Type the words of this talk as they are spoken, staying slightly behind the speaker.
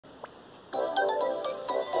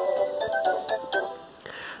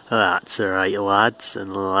That's alright, lads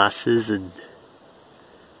and lasses, and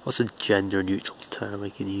what's a gender neutral term I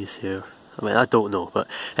can use here? I mean, I don't know, but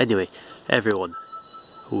anyway, everyone,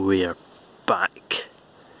 we're back.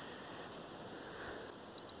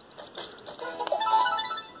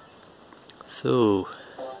 So,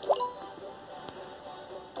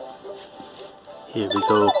 here we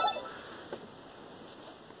go.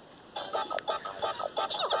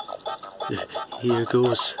 Here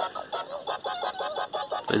goes.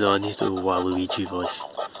 No, I need to do a Waluigi voice.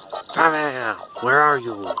 Farewell, where are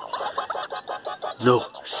you? No,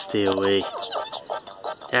 stay away.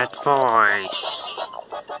 That voice.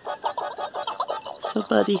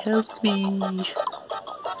 Somebody help me.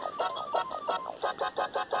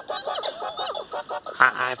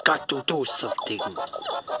 I've got to do something.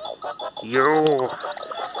 You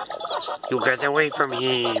get away from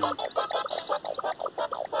him.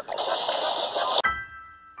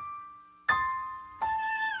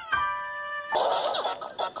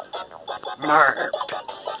 Merp.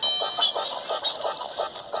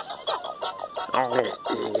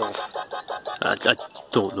 I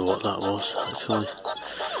don't know what that was, actually.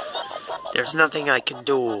 There's nothing I can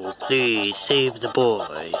do. Please, save the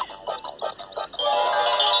boy.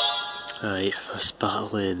 Right, first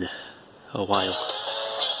battle in a while.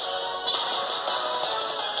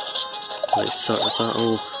 Let's start the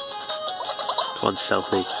battle. Come on,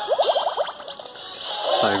 Selfie.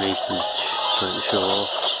 Fire Mason's trying to show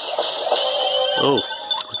off. Oh,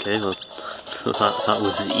 okay, well, that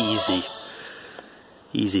was an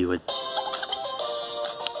easy win.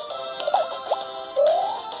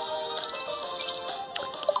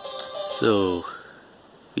 So,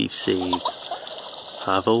 we've saved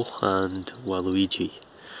Pavel and Waluigi.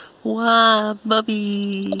 Wah,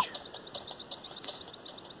 Bubby!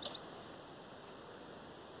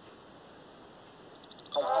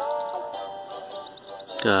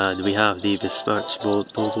 And we have the besmirched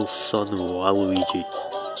Doodle's son, Waluigi.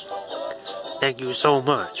 Thank you so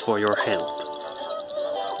much for your help.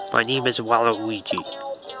 My name is Waluigi.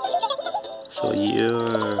 So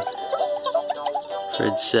your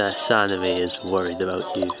Princess Anime is worried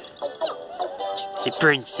about you. The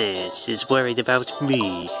princess is worried about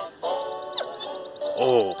me.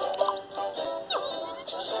 Oh.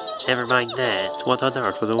 Never mind that. What on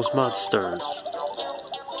earth are those monsters?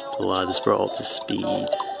 The lad is brought up to speed.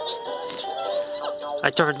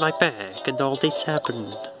 I turned my back and all this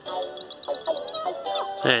happened.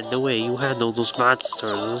 And the way you handled those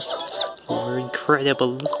monsters, you were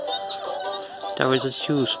incredible. That was as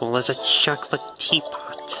useful as a chocolate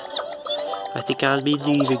teapot. I think I'll be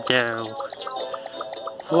leaving now.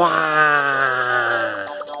 Wah!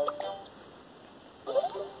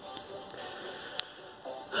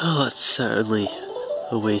 Oh, that's certainly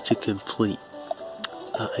a way to complete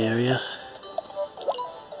that area.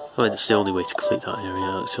 I mean, it's the only way to complete that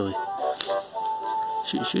area, actually.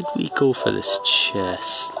 Should we go for this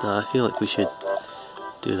chest? Nah, I feel like we should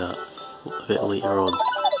do that a bit later on.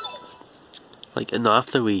 Like, and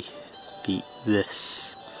after we beat this.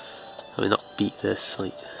 I mean, not beat this,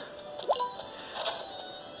 like,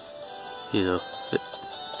 you know, but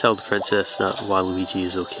tell the princess that Waluigi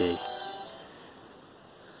is okay.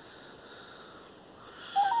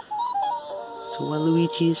 So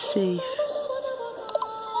Waluigi is safe.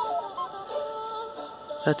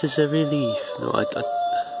 That is a relief. No, I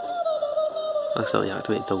accidentally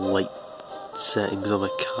activated the light settings on my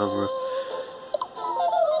camera.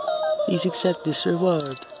 Please accept this reward.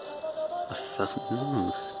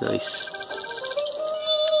 Nice.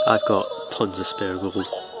 I've got tons of spare gold.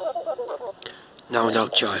 No,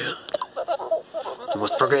 child. You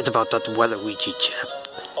must forget about that Waluigi chap.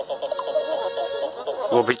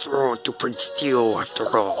 We'll be thrown to Prince Theo after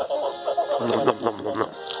all. No.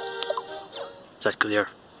 Is that clear?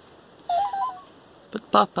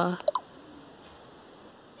 But Papa.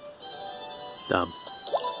 Damn.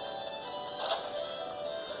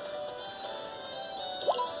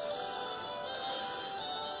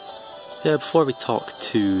 Yeah, before we talk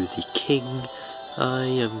to the king, I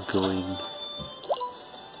am going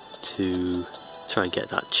to try and get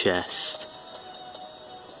that chest.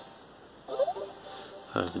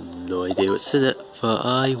 I have no idea what's in it, but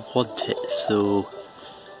I want it, so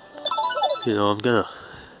you know, I'm gonna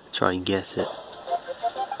try and get it.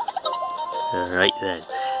 Alright then.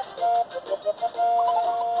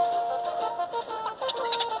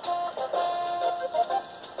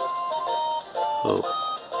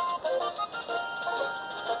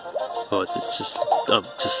 Oh, it's just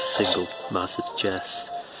a single massive chest.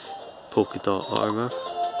 Polka dot armor.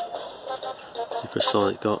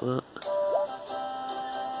 Supersonic got that.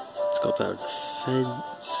 It's got better defense.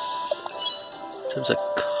 In terms of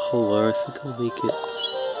colour, I think I'll make it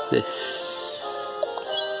this.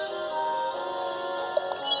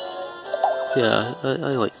 Yeah,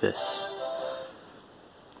 I like this.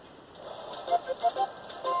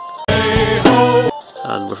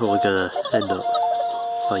 And we're probably gonna end up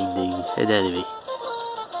finding an enemy.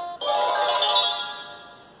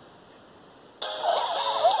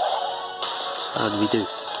 And we do.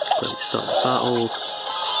 Let's start the battle.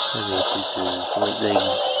 And it uses lightning.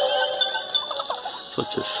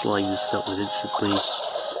 Bunch of slimes dealt with instantly.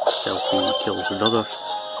 Selfie kills another.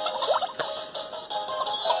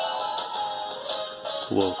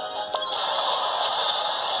 Whoa.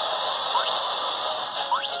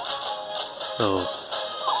 Oh.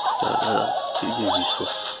 You're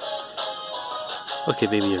useless. Okay,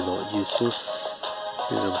 maybe you're not useless.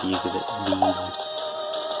 You're being a bit mean.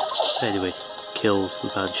 Anyway, kill the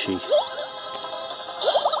Banshee.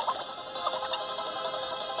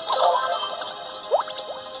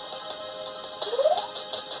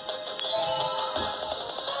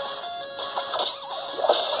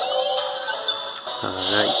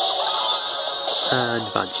 Alright. And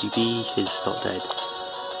Banshee B is not dead.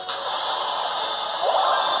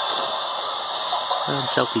 And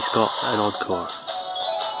Selfie's got an encore.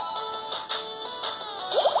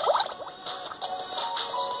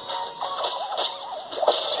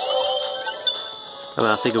 I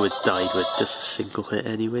mean, I think I would have died with just a single hit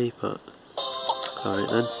anyway, but alright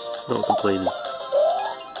then, not complaining.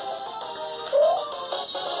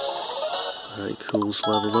 Alright, Cool's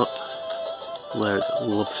leveled up. Learned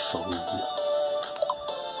Love Song.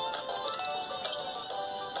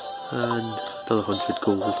 And another 100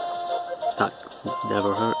 gold. That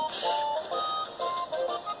never hurts.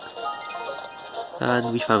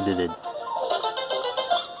 And we found an inn.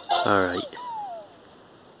 Alright.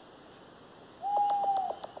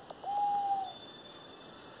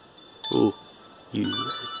 Oh, new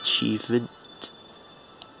achievement.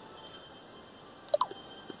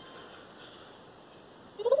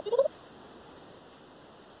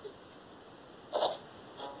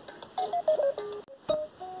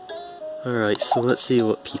 Alright, so let's see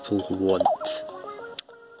what people want.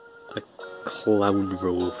 A clown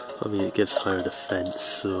robe. I mean, it gives higher defense,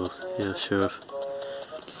 so yeah, sure.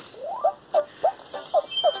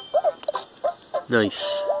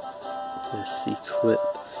 Nice. Yes, equip.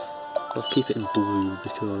 I'll keep it in blue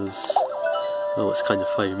because, well, it's kind of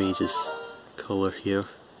Fire Mage's colour here.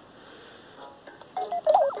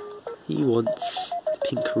 He wants the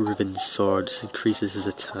pink ribbon sword, this increases his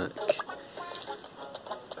attack.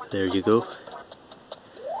 There you go.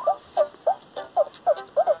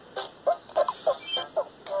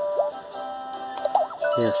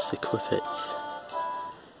 Yes, equip it.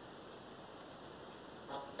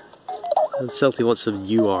 And Selfie wants some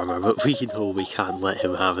new armour, but we know we can't let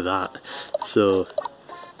him have that. So,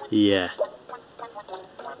 yeah.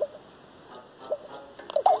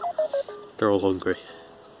 They're all hungry.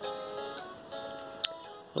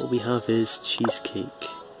 All we have is cheesecake.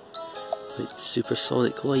 With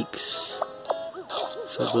supersonic likes.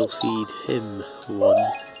 So we'll feed him one.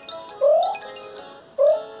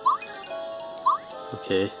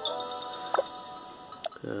 Okay.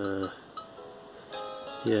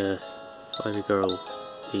 Yeah. Fiery Girl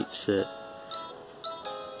eats it.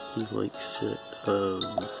 He likes it. So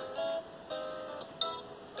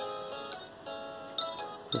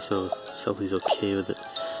Selfie's okay with it.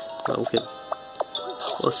 Right, okay.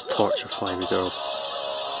 Let's torture Fiery Girl.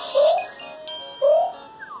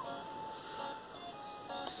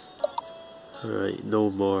 Alright,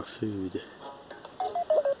 no more food.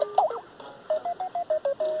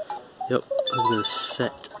 Yep, I'm gonna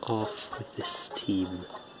set off with this team.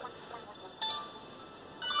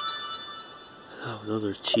 Oh, another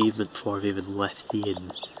achievement before I've even left the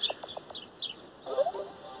inn.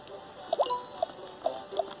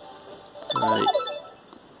 Alright.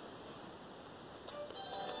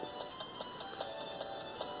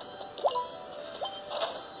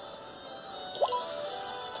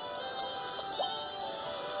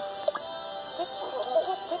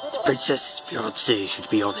 The princess's fiancé should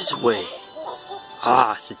be on his way.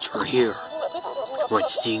 Ah, since you're here, went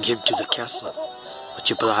seeing him to the castle. Much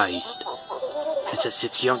obliged.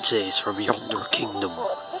 Princess's fiancé is from yonder kingdom.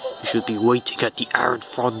 You should be waiting at the arid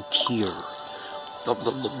frontier. Nom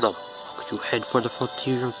nom nom nom. Could you head for the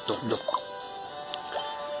frontier? Nom nom.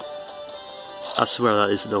 I swear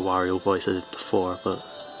that isn't the Wario voice I did before, but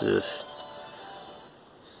ugh.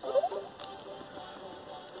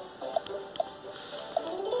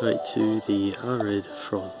 Right, to the arid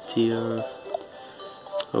frontier.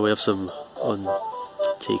 Oh, we have some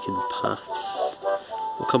untaken paths.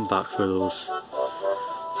 We'll come back for those.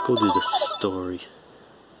 Let's go do the story.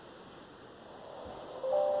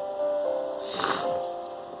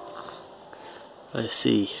 I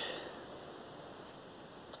see.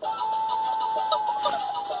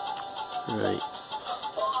 Right.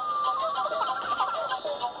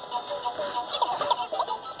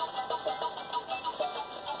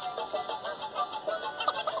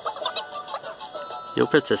 You're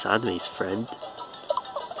Princess Anme's friend.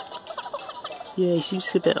 Yeah, he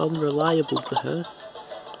seems a bit unreliable to her.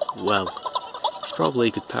 Well, he's probably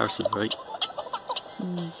a good person, right?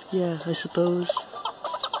 Yeah, I suppose.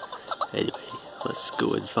 Anyway, let's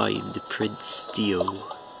go and find Prince Dio.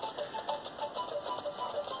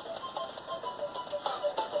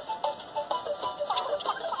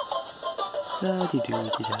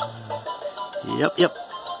 Yep.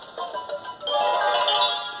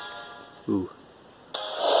 Ooh.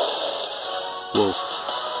 Whoa.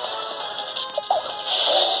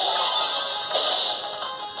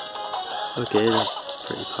 Okay, that's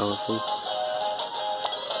pretty powerful.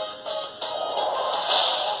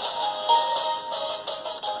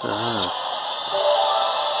 Ah.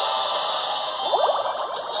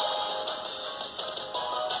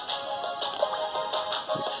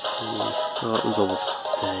 Let's see. Oh, that was almost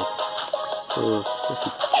dead. So, if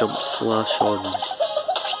you jump slash on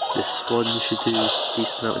this one, you should do a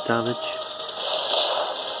decent amount of damage.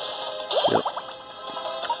 Yep.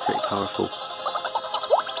 Pretty powerful.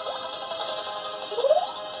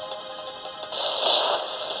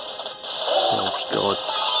 Oh god.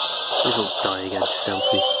 Please don't die again,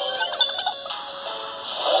 Stealthy.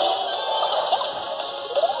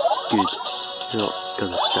 Good. You're not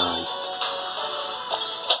gonna die.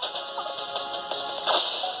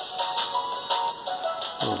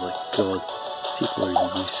 Oh my god. People are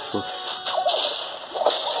useless.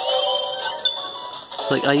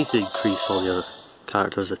 Like, I need to increase all the other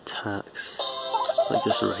characters' attacks. Like,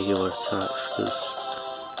 just regular attacks, because...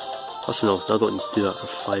 Also no, I don't need to do that for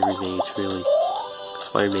Fiery Mage, really. Because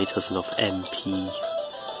Fiery Mage has enough MP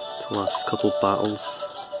to last a couple battles.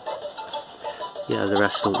 Yeah, the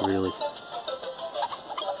rest don't really.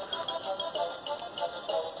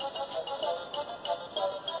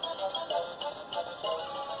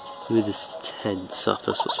 Mood is tense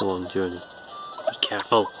after such a long journey. Be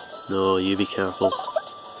careful. No, you be careful.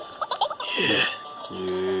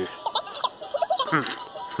 Yeah.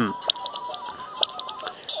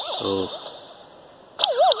 Oh.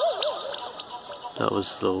 That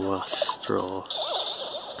was the last straw.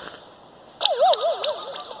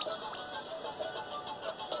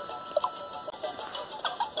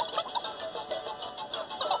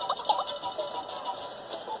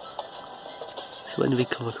 So when do we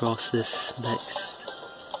come across this next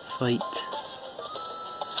fight?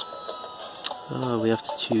 We have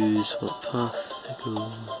to choose what path to go.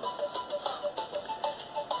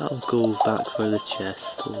 That'll go back for the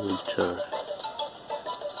chest later.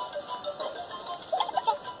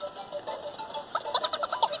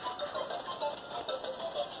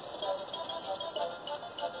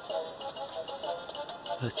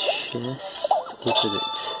 A chest, open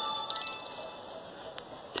it.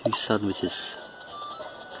 2 sandwiches.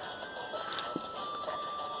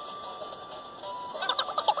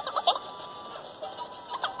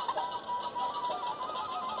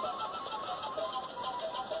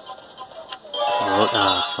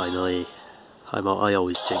 Finally. I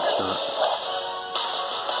always jinx that.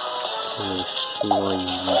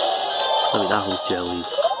 Slimes. I mean, apple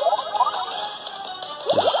jellies.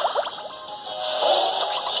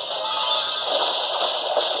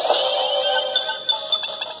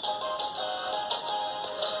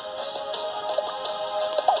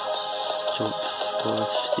 Jump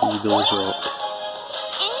slash the ego's rock.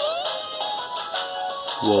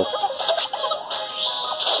 Whoa.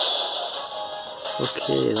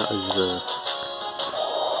 Okay, that is a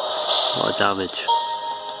lot of damage.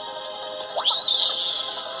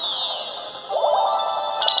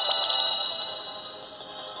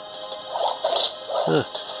 But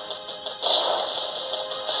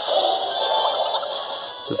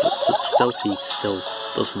Stealthy still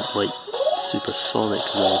doesn't like supersonic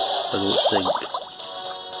though, I don't think.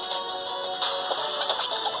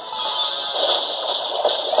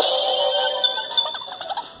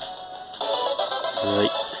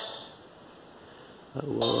 Right. That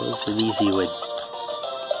was an easy win.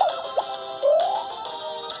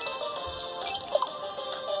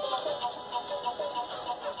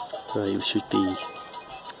 Right, we should be...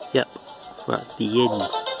 Yep, we're at the inn.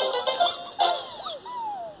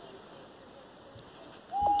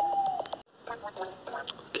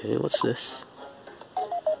 Okay, what's this?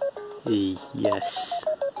 Yes.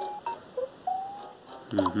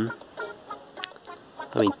 I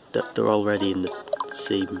mean, they're already in the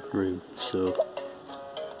same room, so...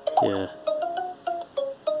 Yeah.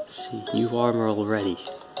 Let's see, new armor already,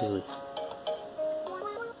 really.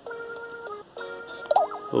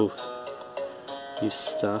 Oh, new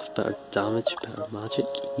staff, better damage, better magic.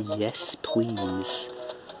 Yes, please.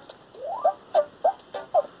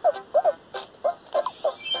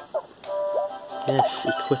 Yes,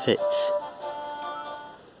 equip it.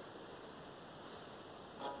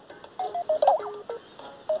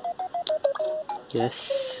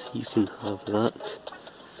 Yes, you can have that.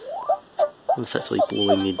 I'm essentially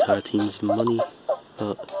blowing the entire team's money,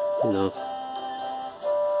 but, you know.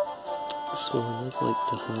 This one I'd like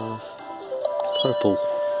to have purple.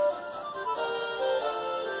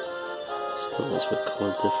 It's not much of a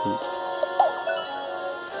colour difference.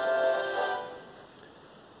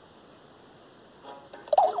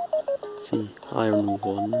 See, iron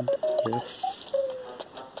wand, yes.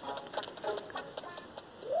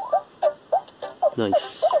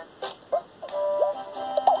 Nice.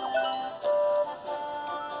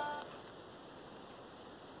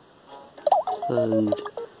 And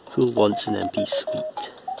who wants an MP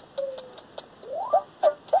suite?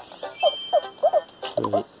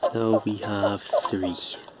 Right, now we have 3.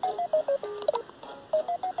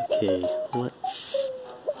 Okay, let's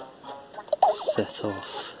set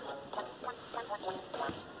off.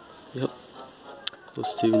 Yep,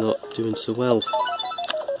 those two not doing so well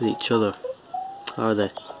with each other, are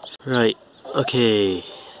they? Right, okay.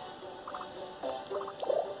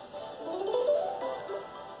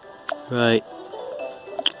 Right,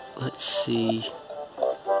 let's see.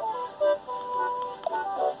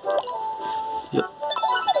 Yep.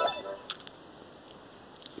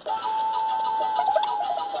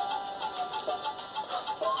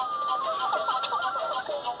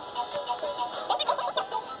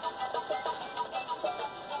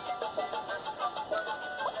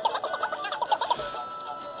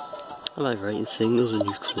 Am I right in saying those are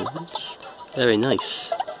new clothes? Very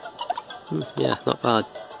nice. Yeah, not bad.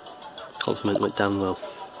 Compliment went down well.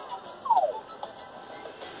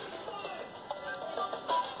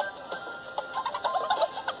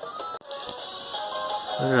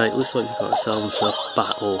 Alright, looks like we've got ourselves a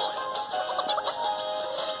battle.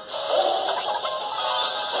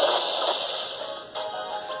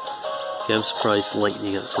 Okay, I'm surprised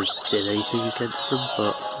lightning actually did anything against them,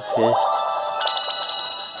 but okay.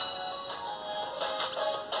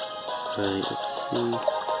 Right, let's see.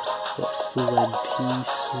 Got full MP,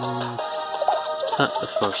 so attack the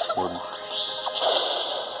first one.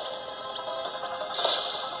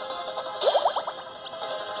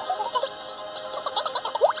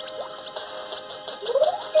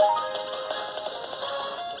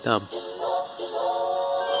 Damn.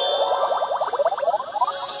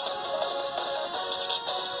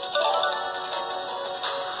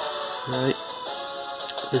 Right.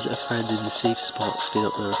 Visit a friend in the safe spot, speed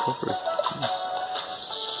up the recovery.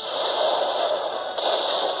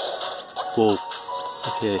 Whoa.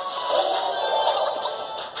 Okay.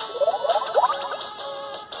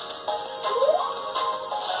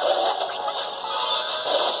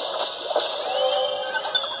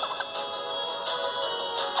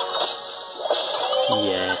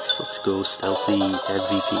 Yes, let's go stealthy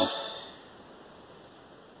MVP.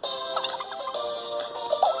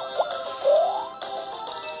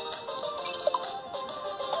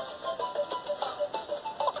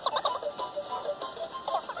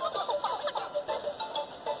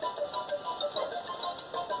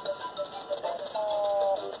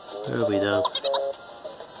 Where are we now?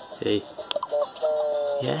 Hey.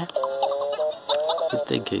 Yeah? Good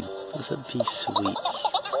thinking. Those MP sweets.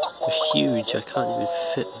 They're huge, I can't even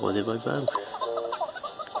fit one in my mouth.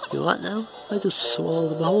 You know what now? I just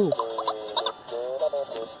swallowed them whole.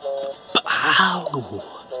 But how? Whoa.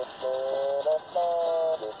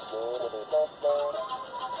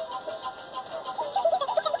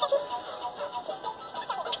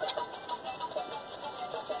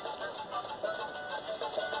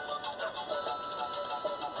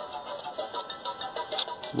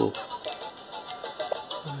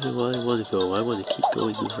 Where do I want to go? I want to keep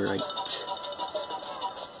going right.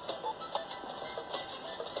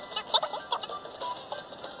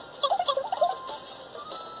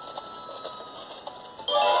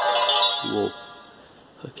 Whoa.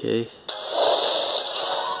 Okay.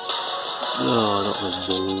 Oh, not the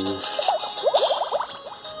wolves.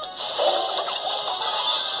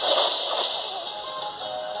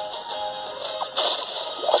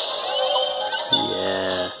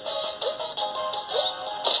 Yeah.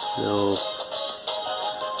 No.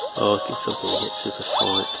 Oh, okay, something to get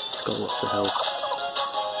supersonic. It's got lots of health.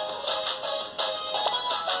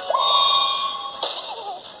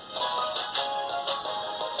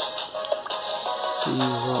 See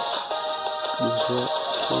rock. those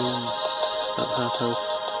rocks at half health.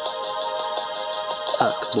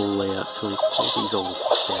 Attack Mole actually, maybe he's almost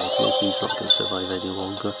dead, maybe he's not going to survive any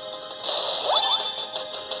longer.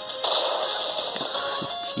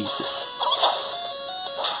 Jesus.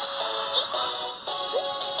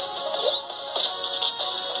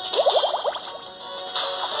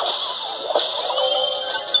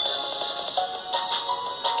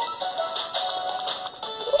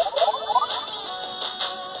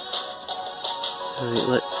 Alright,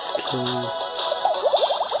 let's kill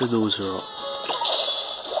the nose rock.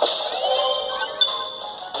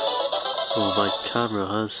 Oh, my camera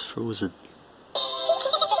has frozen.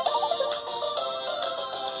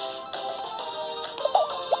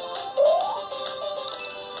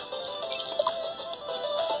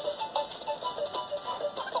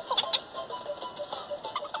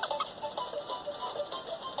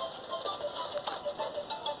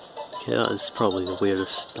 Okay, that is probably the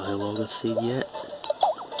weirdest dialogue I've seen yet.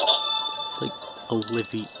 It's like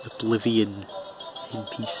Oblivion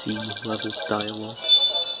NPC level dialogue.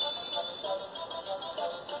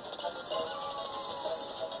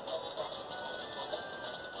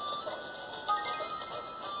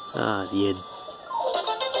 Ah, the inn.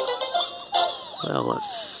 Well,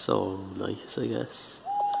 that's so nice, I guess.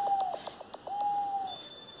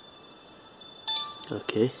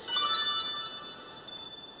 Okay.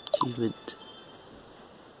 Achievement.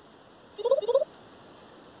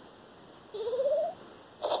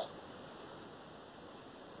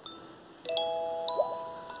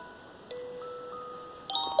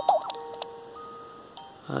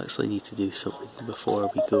 I actually need to do something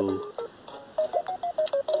before we go.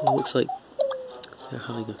 It looks like they're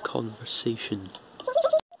having a conversation.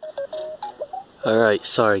 Alright,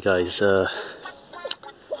 sorry guys, so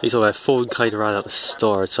my phone kinda ran out of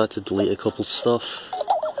storage, so I had to delete a couple stuff.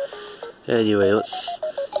 Anyway,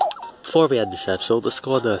 before we end this episode, let's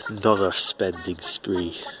go on another spending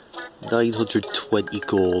spree. 920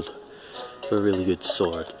 gold for a really good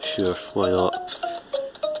sword. Sure, why not?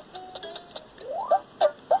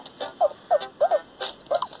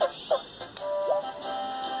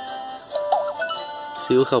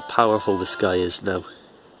 See, look how powerful this guy is now.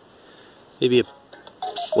 Maybe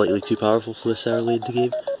slightly too powerful for this early in the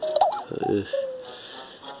game.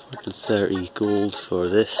 130 gold for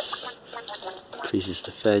this. Increases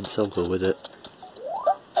defense, I'll go with it.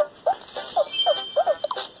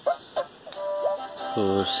 Of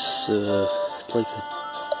course, like a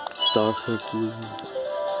darker blue.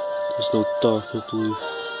 There's no darker blue.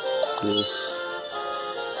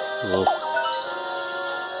 Well.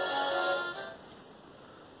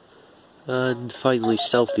 And finally,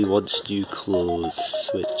 Stealthy wants new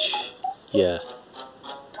clothes, which, yeah,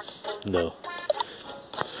 no.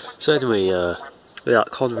 So anyway,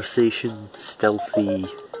 that conversation Stealthy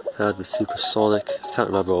had with Supersonic, I can't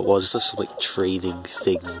remember what it was, just some like training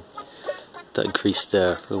thing that increased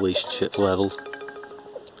their relationship level.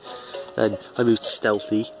 And I moved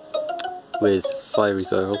Stealthy with Fiery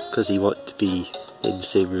Girl, because he wanted to be in the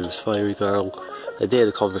same room as Fiery Girl, and they had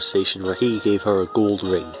a conversation where he gave her a gold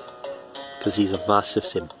ring, because he's a massive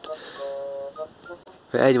simp.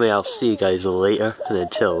 But anyway, I'll see you guys later, and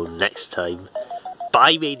until next time,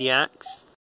 bye maniacs!